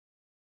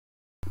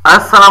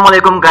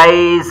Assalamualaikum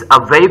guys, a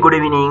very good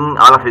evening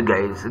all of you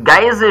guys.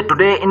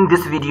 Today in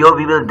this video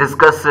we will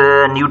discuss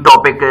a new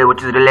topic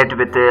which is related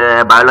with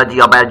biology,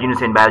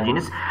 abiogenesis and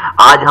biogenesis.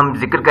 आज हम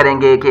जिक्र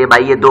करेंगे कि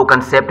भाई ये दो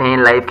concept हैं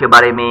life के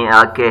बारे में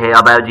के है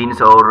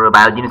abiogenesis और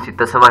biogenesis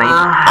तस्वर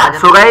हैं.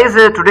 So guys,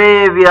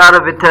 today we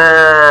are with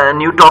a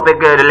new topic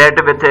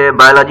related with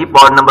biology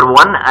part number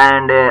 1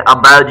 and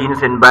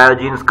abiogenesis and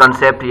biogenesis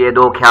concept. ये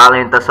दो ख्याल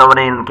हैं, तस्वर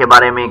हैं, इनके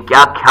बारे में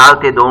क्या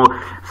ख्याल थे दो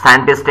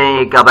साइंटिस्ट हैं,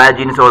 एक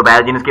abiogenesis और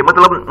biogenesis के,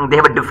 मतलब they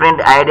have a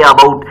different idea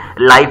about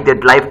life,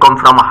 that life come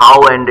from how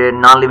and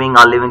non-living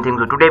or living things.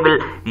 So today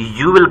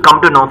you will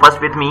come to know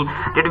first with me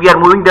that we are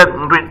moving the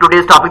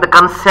today's topic, the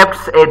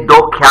concepts. दो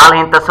ख्याल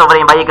हैं, तस्वर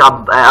हैं भाई,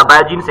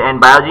 abiogenesis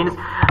and biogenesis.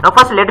 Now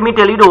first let me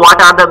tell you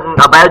what are the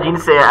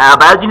abiogenesis.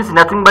 Abiogenesis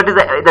nothing but is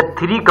the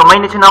three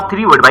combination of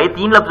three word भाई,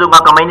 तीन लफ्जों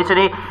का combination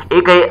है.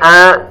 एक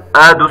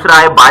है दूसरा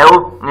है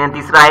bio,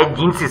 तीसरा है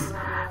genesis.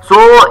 सो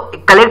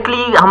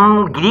कलेक्टली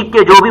हम ग्रीक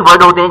के जो भी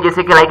वर्ड होते हैं,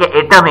 जैसे कि लाइक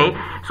एटम है,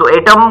 सो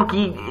एटम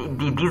की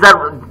these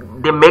are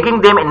they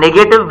making them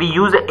negative, we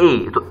use ए.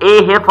 तो ए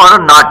है for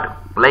not,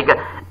 like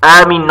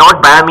mean not,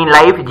 bio mean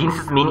life,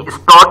 jeans mean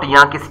start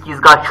या किसी चीज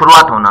का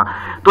शुरुआत होना.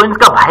 तो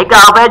इनका भाई का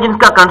आप है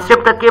जिनका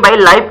कंसेप्ट तक के भाई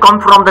life come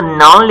from the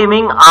non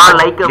living और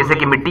लाइक जैसे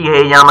कि मिट्टी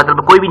है या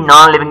मतलब कोई भी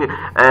नॉन लिविंग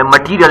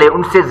मटेरियल है,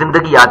 उनसे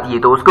जिंदगी आती है.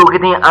 तो उसको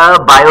कहते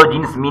हैं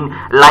बायोजीन्स, मीन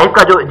लाइफ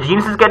का जो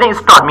जीन्स कहते हैं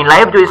स्टार्ट, मीन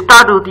लाइफ जो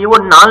स्टार्ट होती है वो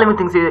नॉन लिविंग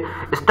थिंग से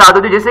स्टार्ट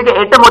होती है. जैसे कि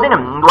एटम होते हैं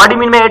ना, what do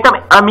mean by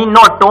atom? Mean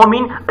not, no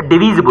mean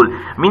divisible,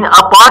 mean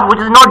a part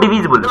which is not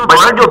divisible.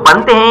 But जो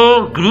बनते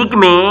हैं ग्रीक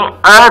में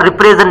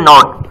रिप्रेजेंट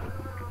नॉट.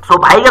 So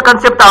भाई का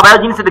concept of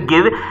abiogenesis to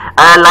give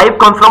life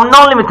comes from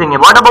non-living thing.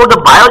 What about the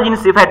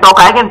biogenesis? If I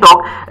talk, I can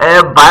talk.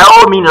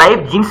 Bio mean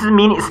life, genesis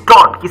mean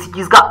start, किसी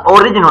चीज का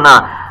origin होना,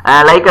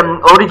 like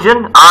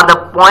origin are the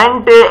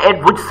point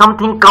at which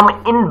something come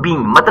in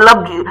being.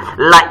 मतलब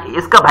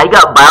इसका भाई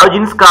का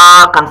biogenesis का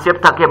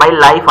concept था कि भाई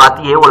life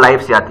आती है, वो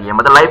life से आती है,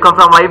 मतलब life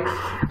comes from life.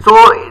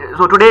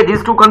 So today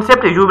these two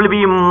concepts you will be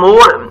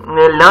more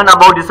learn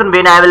about this one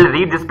when I will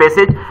read this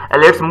passage.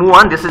 Let's move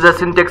on. This is a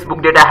syntax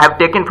book that I have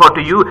taken for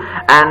to you,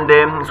 and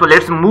so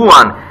let's move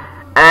on.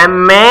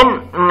 Man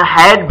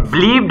had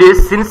believed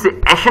since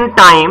ancient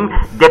time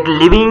that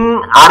living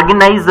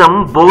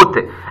organism,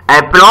 both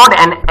plant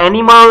and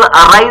animal,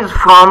 arise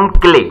from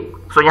clay.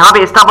 So यहाँ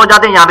पे stop हो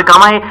जाते हैं, यहाँ पे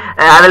कहा है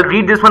I will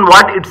read this one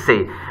what it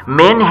say.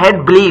 Man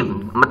had believed,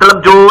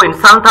 मतलब जो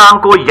इंसान था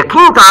हमको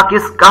यकीन था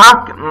किस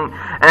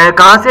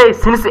कहाँ से,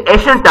 सिंस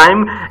एशियन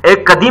टाइम,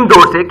 एक कदीम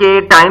दौर से के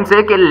टाइम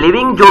से, कि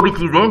लिविंग जो भी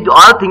चीजें, जो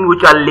all thing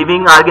which are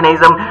living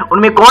organism,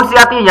 उनमें कौन सी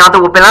आती है, या तो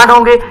वो प्लांट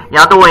होंगे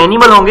या तो वो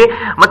एनिमल होंगे.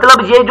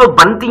 मतलब ये जो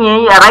बनती हैं,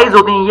 ये अराइज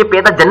होती हैं, ये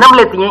पैदा जन्म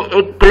लेती हैं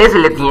एक क्ले से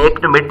लेती हैं. एक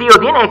तो मिट्टी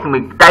होती है ना, एक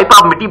टाइप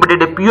ऑफ मिट्टी, but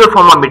it pure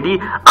form of मिट्टी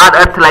और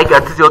अर्थ, लाइक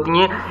अर्थ से होती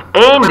है.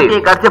 एंड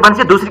एक अर्थ से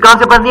बनती है, दूसरी कहां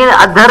से बनती है?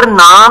 Other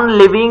non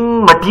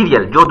living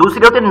material. जो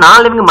दूसरे होते हैं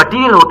नॉन लिविंग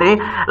मटीरियल होते हैं,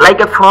 like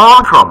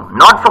from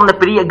not from the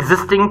pre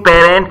existing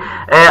parent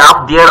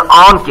of their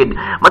on kid.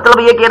 मतलब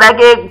ये कह रहा है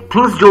कि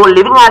थिंग्स जो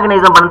लिविंग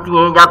ऑर्गेनिज्म बनती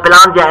हैं, या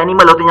प्लांट या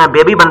एनिमल होते हैं, या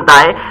बेबी बनता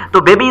है,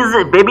 तो बेबी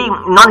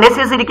नॉट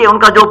नेसेसरी कि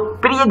उनका जो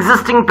प्री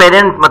एग्जिस्टिंग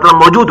पेरेंट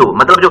मतलब मौजूद हो.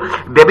 मतलब जो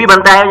बेबी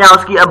बनता है या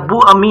उसकी अब्बू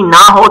अम्मी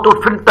ना हो तो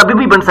फिर तभी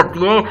भी बन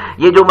सकती हैं.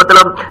 ये जो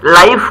मतलब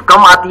लाइफ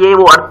कम आती है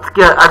वो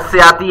अर्थ से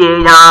आती है,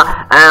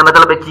 या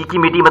मतलब चीकी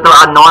मिट्टी,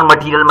 मतलब नॉन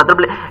मटीरियल.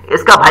 मतलब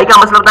इसका भाई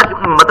का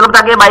मतलब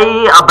था कि भाई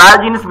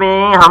बायोजेनिस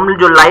में हम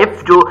जो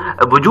लाइफ जो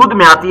वजूद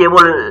में आती है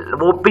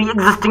वो प्री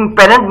एग्जिस्टिंग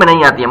पेरेंट में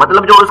नहीं आती है.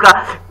 मतलब जो उसका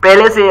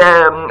पहले से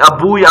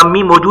अब्बू या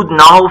अम्मी मौजूद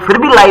ना हो फिर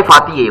भी लाइफ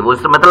आती है, वो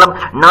मतलब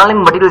नॉन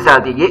लिविंग मटीरियल से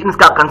आती है. ये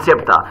इसका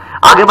कंसेप्ट था.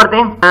 आगे बढ़ते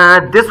हैं.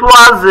 This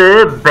was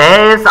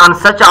based on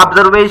such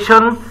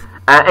observation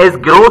as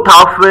growth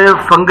of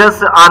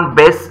fungus on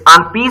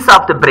piece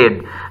of the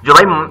bread. जो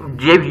भाई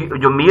ये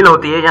जो मील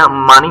होती है या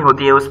मानी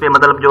होती है, उस पे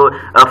मतलब जो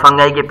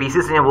फंगाई के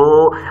पीसेस हैं वो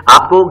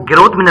आपको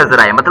ग्रोथ में नजर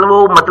आए. मतलब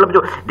वो मतलब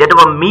जो that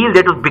was meal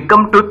that was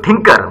become to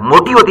thinker,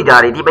 मोटी होती जा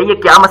रही थी. भाई ये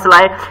क्या मसला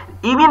है?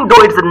 Even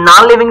though it's a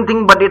non-living thing,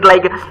 but it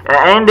like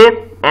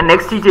and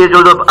next is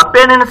the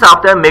appearance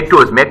of the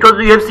macros. Macros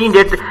you have seen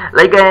that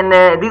like, and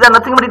these are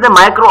nothing but the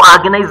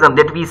microorganism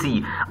that we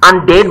see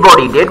on dead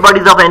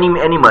bodies of any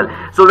animal.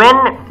 So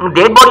when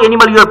dead body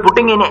animal you are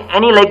putting in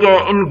any like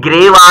in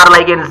grave or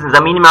like in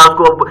जमीन में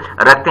उसको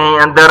रखते हैं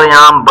अंदर,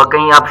 या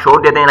कहीं आप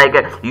छोड़ देते हैं, like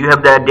you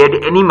have the dead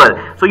animal.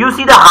 So you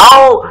see the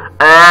how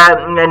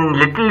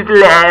little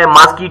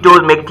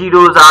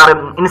mosquitoes or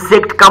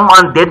insect come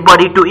on dead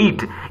body to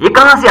eat. ये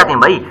कहां से आते हैं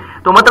भाई?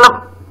 तो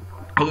मतलब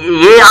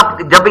ये आप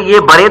जब ये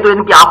बढ़े तो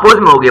इनके अपोज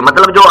में हो गए.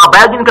 मतलब जो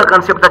अबायोजेनिक का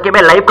कांसेप्ट था कि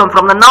भाई life come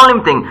from the non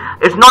living thing,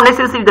 it's not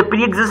necessary the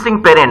pre existing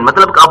parent.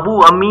 मतलब अबू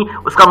अम्मी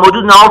उसका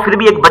मौजूद ना हो फिर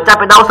भी एक बच्चा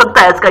पैदा हो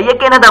सकता है, इसका ये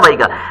कहना था भाई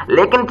का.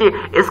 लेकिन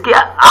इसके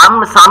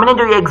आम सामने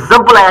जो ये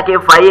एग्जांपल आया कि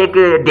भाई एक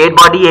डेड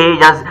बॉडी है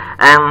या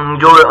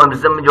जो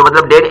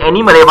मतलब डेड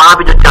एनिमल है, वहां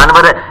पे जो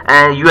जानवर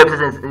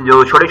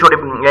जो छोटे छोटे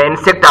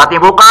इंसेक्ट आते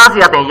हैं वो कहां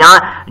से आते हैं?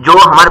 यहाँ जो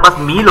हमारे पास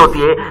मील होती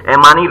है,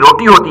 मानी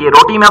रोटी होती है,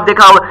 रोटी में आप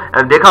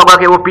देखा होगा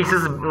कि वो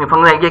पीसेस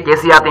है कि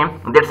कैसे आते हैं,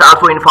 that's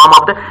also in form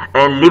of the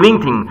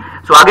living thing.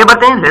 सो आगे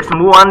बढ़ते हैं, लेट्स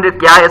मूव ऑन।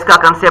 क्या इसका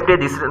कंसेप्ट है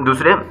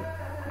दूसरे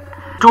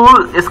टू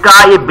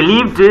इसका, ये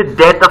believed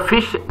that the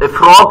fish,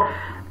 frog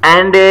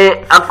and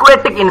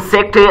aquatic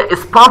insect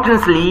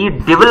spontaneously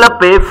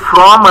develop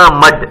from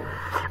mud।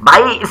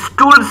 भाई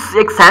स्टूल्स,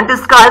 एक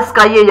साइंटिस्ट का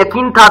इसका ये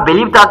यकीन था,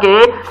 बिलीव था कि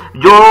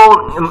जो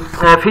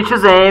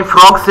फिशेस हैं,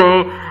 फ्रॉग्स हैं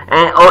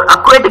और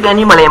aquatic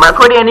एनिमल है,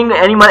 aquatic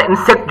एनिमल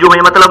इंसेक्ट जो है,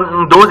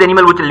 मतलब those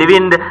animal which live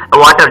in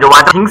water, जो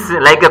वाटर थिंग्स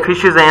लाइक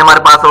फिशेस हैं हमारे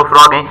पास और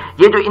फ्रॉग हैं,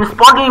 ये जो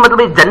इंस्पॉन्टली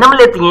मतलब जन्म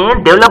लेती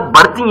हैं, डेवलप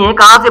बढ़ती हैं,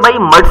 कहां से भाई,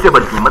 मड से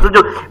बढ़ती हैं, मतलब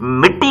जो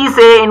मिट्टी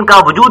से इनका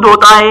वजूद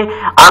होता है।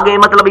 आगे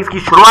मतलब इसकी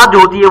शुरुआत जो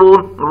होती है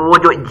वो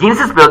जो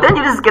जीनसिस पे होते हैं,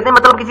 जीनसिस कहते हैं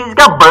मतलब किसी चीज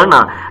का बढ़ना,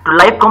 तो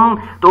लाइफ कम,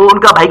 तो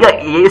उनका भाई का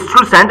ये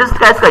स्टूल साइंटिस्ट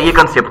का इसका ये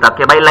कंसेप्ट था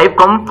कि भाई life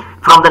come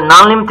from the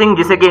non living thing,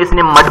 जिसे कि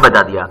इसने मड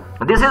बता दिया।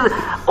 दिस इज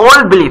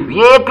ओल्ड बिलीफ,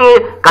 ये एक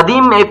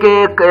कदीम एक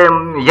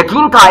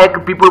यकीन था, एक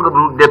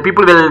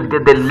people will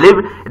they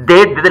live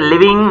that the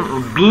living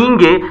being,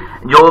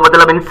 जो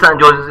मतलब इंसान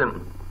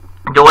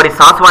जो हमारी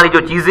सांस वाली जो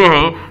चीजें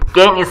हैं,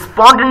 कैन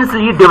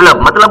स्पॉन्टेनियसली डेवलप,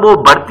 मतलब वो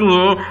बढ़ती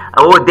हैं,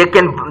 वो दे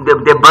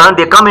burn,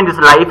 they come in this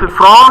life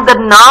from the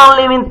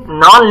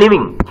non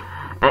living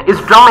इस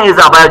ड्रम इज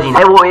अबायोजीन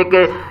है, वो एक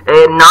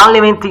नॉन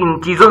लिविंग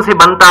चीजों से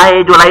बनता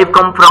है, जो life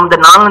come from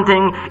the non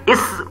thing.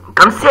 इस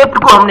कंसेप्ट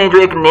को हमने जो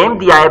एक नेम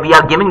दिया है, we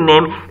are giving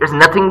name, it's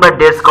nothing but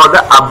that's called the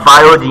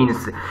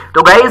अबायोजीन्स।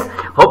 तो guys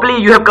hopefully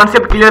you have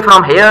concept clear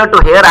from here to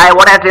hair. I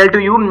what I tell to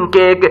you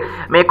कि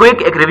मैं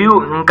क्विक एक रिव्यू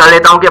कर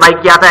लेता हूं कि भाई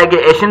क्या था है कि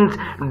एशियन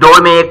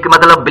दौर में एक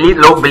मतलब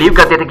लोग बिलीव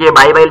करते थे कि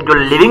भाई जो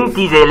लिविंग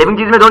चीज है, लिविंग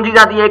चीज में दोनों चीज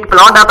आती है, एक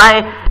प्लांट आता है,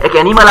 एक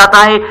एनिमल आता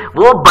है,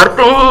 वो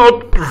बढ़ते हैं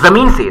एक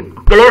जमीन से,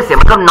 क्ले से,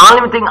 मतलब नॉन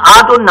लिविंग थिंग।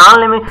 आज जो नॉन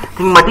लिविंग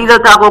थिंग मटीरियल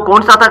था वो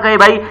कौन सा था, कहे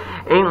भाई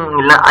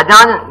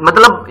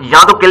मतलब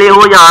या तो क्ले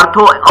हो या अर्थ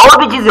हो, और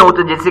भी चीजें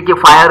होती है जैसे कि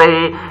फायर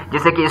है,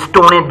 जैसे कि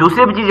स्टोन है,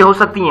 दूसरी भी चीजें हो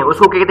सकती हैं,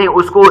 उसको कहते हैं,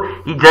 उसको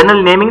general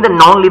naming the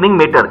non living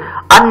matter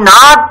are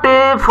not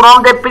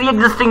from the pre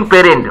existing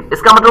parent.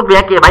 इसका मतलब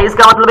यह कि भाई,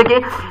 इसका मतलब है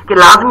कि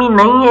लाजमी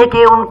नहीं है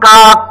कि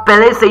उनका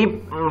पहले से ही,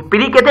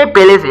 प्री कहते हैं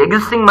पहले से,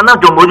 एग्जिस्टिंग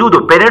मतलब जो मौजूद हो,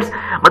 पेरेंट्स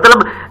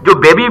मतलब जो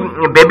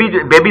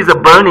baby is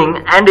burning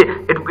and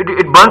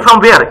it burn from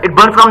where, it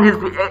burn from his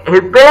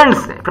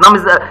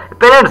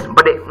parents,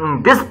 but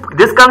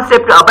this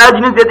concept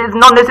अबायोजेनिस is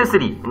not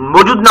necessary,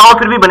 मौजूद ना हो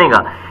फिर भी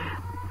बनेगा।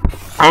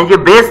 एंड ये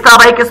बेस था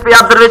भाई किस पे,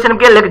 ऑब्जर्वेशन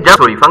के, लेकिन जब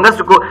सॉरी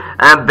फंगस को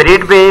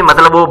ब्रेड पे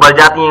मतलब वो बढ़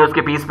जाती हैं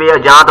उसके पीस पे,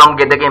 जहां तो हम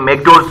कहते हैं कि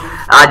मैक्डोज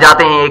आ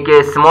जाते हैं,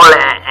 एक स्मॉल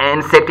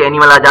इंसेक्ट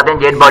एनिमल आ जाते हैं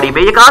डेड बॉडी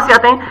पे। ये कहां से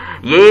आते हैं,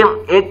 ये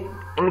एक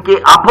इनके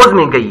अपोज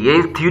में गई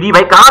ये थ्योरी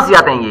भाई, कहां से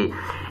आते हैं, ये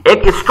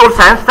एक स्टोर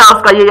साइंस था,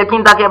 उसका ये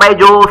यकीन था कि भाई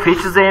जो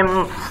फिशेस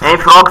हैं,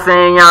 फ्रॉग्स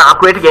हैं या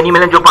एक्वेटिक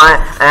एनिमल हैं,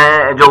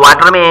 जो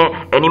वाटर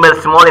में एनिमल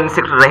स्मॉल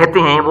इंसेक्ट रहते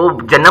हैं, वो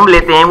जन्म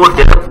लेते हैं, वो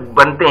डेवलप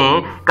बनते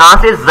हैं, कहां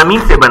से, जमीन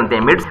से बनते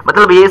हैं, मिड्स,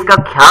 मतलब ये इसका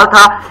ख्याल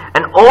था।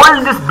 एंड ऑल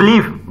दिस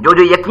बिलीफ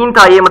जो यकीन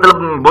था, ये मतलब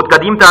बहुत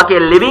कदीम था कि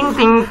लिविंग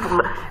थिंग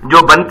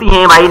जो बनती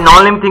हैं भाई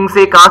नॉन लिविंग थिंग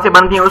से, कहां से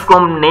बनती हैं, उसको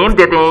हम नेम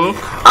देते हैं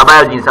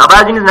अबायोजीन्स।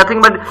 अबायोजीन is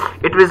nothing but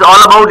it is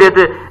all about that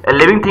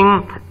living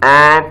thing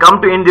come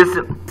to in this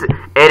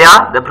area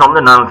from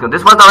the non-living.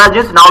 This was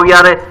abayogenesis. Now we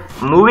are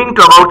moving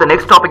to about the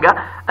next topic,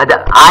 the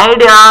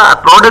idea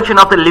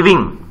production of the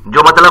living,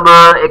 जो मतलब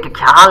एक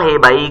ख्याल है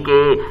भाई के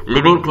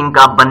living thing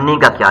का बनने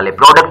का ख्याल है,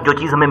 प्रोडक्ट जो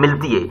चीज हमें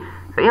मिलती है,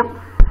 सही है,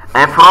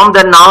 and from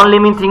the non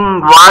living thing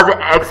was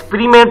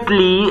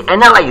experimentally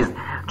analysed.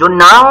 जो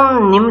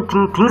नॉन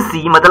लिविंग थिंग्स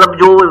थी, मतलब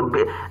जो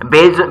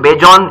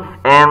बेजॉन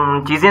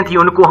चीजें थी,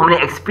 उनको हमने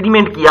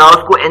एक्सपेरिमेंट किया,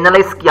 उसको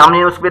एनालाइज किया,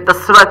 हमने उस पर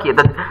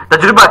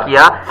तजुर्बा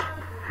किया।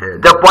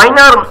 The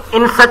pointer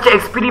in such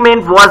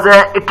experiment was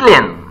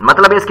Italian,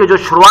 मतलब इसके जो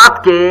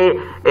शुरुआत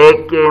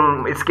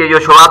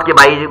के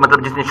भाई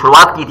मतलब जिसने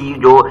शुरुआत की थी,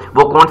 जो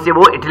वो कौन से,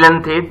 वो इटलियन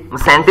थे,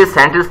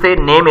 साइंटिस्ट थे,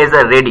 नेम इज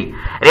रेडी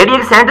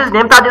एक साइंटिस्ट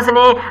नेम था,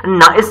 जिसने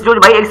इस जो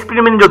भाई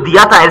एक्सपेरिमेंट जो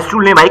दिया था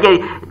एरिस्टोटल ने भाई के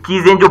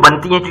चीजें जो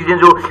बनती हैं, चीजें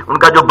जो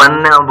उनका जो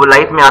बनना वो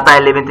लाइफ में आता है,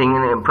 living thing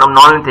from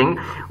non living thing,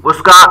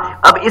 उसका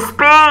अब इस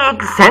पे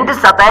एक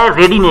साइंटिस्ट आता है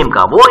रेडी नेम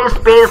का, वो इस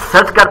पे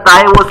सर्च करता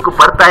है, वो उसको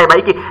पढ़ता है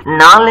भाई कि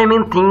नॉन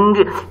लिविंग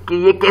थिंग कि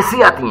ये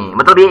कैसी आती हैं,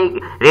 मतलब ये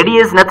ready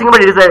is nothing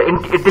but it is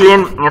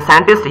Italian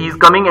scientist, he is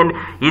coming and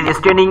he is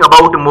studying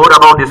about more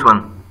about this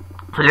one.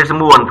 So let's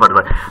move on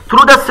further.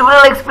 Through the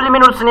several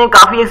experiment, उसने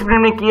काफी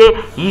experiment किए,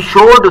 he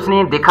showed,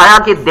 उसने दिखाया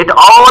कि that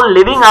all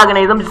living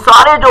organisms,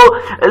 सारे जो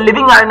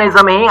living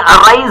organism हैं,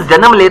 arise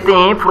जन्म लेते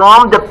हैं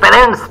from the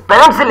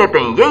parents से लेते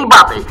हैं, यही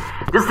बात है।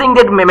 This thing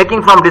that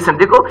making from distant,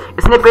 देखो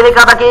इसने पहले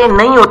कहा था कि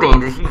नहीं होते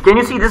हैं, can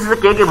you see this is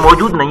के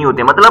मौजूद नहीं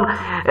होते, मतलब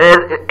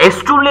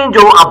एरिस्टोटल ने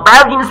जो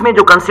अबायोजेनिस में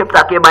जो कंसेप्ट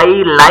था कि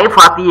भाई लाइफ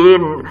आती है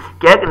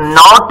क्या,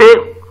 not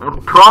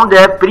from the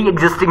pre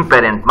existing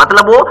parent,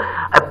 मतलब वो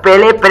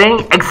पहले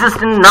पेरेंट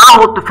एग्जिस्ट ना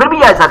हो तो फिर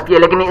भी आ सकती है,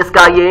 लेकिन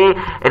इसका ये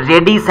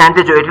रेडी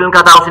साइंटिस्ट जो इटलियन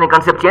का था, उसने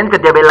कंसेप्ट चेंज कर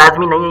दिया,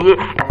 लाजमी नहीं है, ये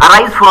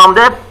arise from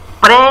the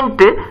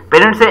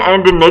parents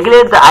and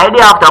neglect the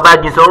idea of the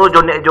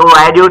अबायोजेनिस। जो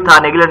आइडिया था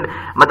नेग्लेक्ट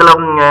मतलब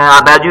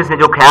अबायोजेनिस ने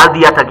जो ख्याल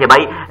दिया था कि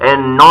भाई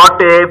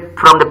not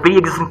from the pre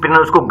existing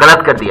parents, उसको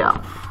गलत कर दिया।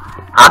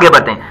 आगे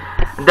बढ़ते हैं।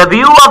 The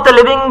view of the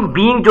living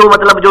being, जो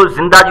मतलब जो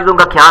जिंदा चीजों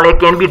का ख्याल है,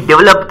 कैन बी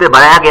डेवलप्ड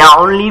बनाया गया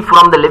only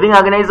from the living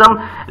organism.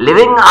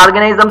 Living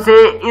organism से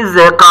इज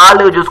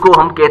कॉल्ड, जिसको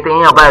हम कहते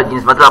हैं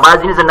अबायोजेनिस। मतलब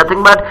अबायोजेनिस इज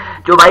नथिंग बट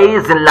जो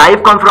भाई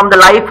life come from the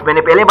life,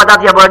 मैंने पहले बता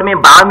दिया वर्ड में,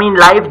 बायो मीन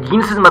लाइफ,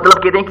 जीन्स मतलब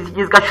कहते हैं किसी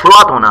चीज का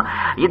शुरुआत होना।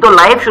 ये तो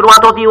लाइफ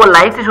शुरुआत होती है, वो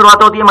लाइफ से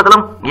शुरुआत होती है।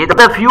 मतलब ये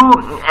तो few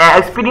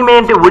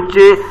experiment which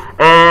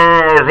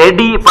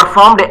ready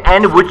performed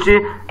and which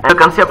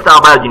concept of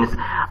अबायोजेनिस।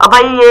 अब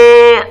भाई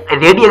ये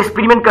रेडी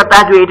एक्सपेरिमेंट करता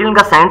है, जो एडियन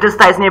का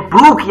साइंटिस्ट था, इसने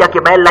प्रूव किया कि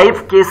भाई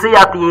लाइफ कैसे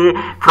आती है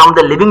फ्रॉम द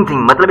लिविंग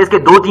थिंग। मतलब इसके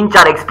 2 3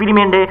 4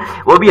 एक्सपेरिमेंट है,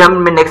 वो भी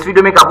हम नेक्स्ट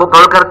वीडियो में आपको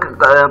कवर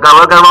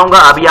करवाऊंगा।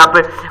 अभी आप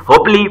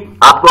होपली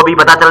आपको अभी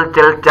पता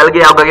चल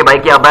गया होगा कि भाई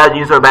क्या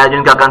अबायोजेनिस और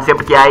बायोजेनिस का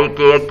कंसेप्ट क्या है,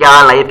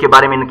 क्या लाइफ के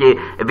बारे में इनके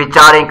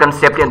विचार हैं,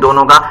 कंसेप्ट हैं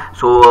दोनों का।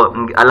 सो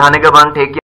अल्लाह ने के टेक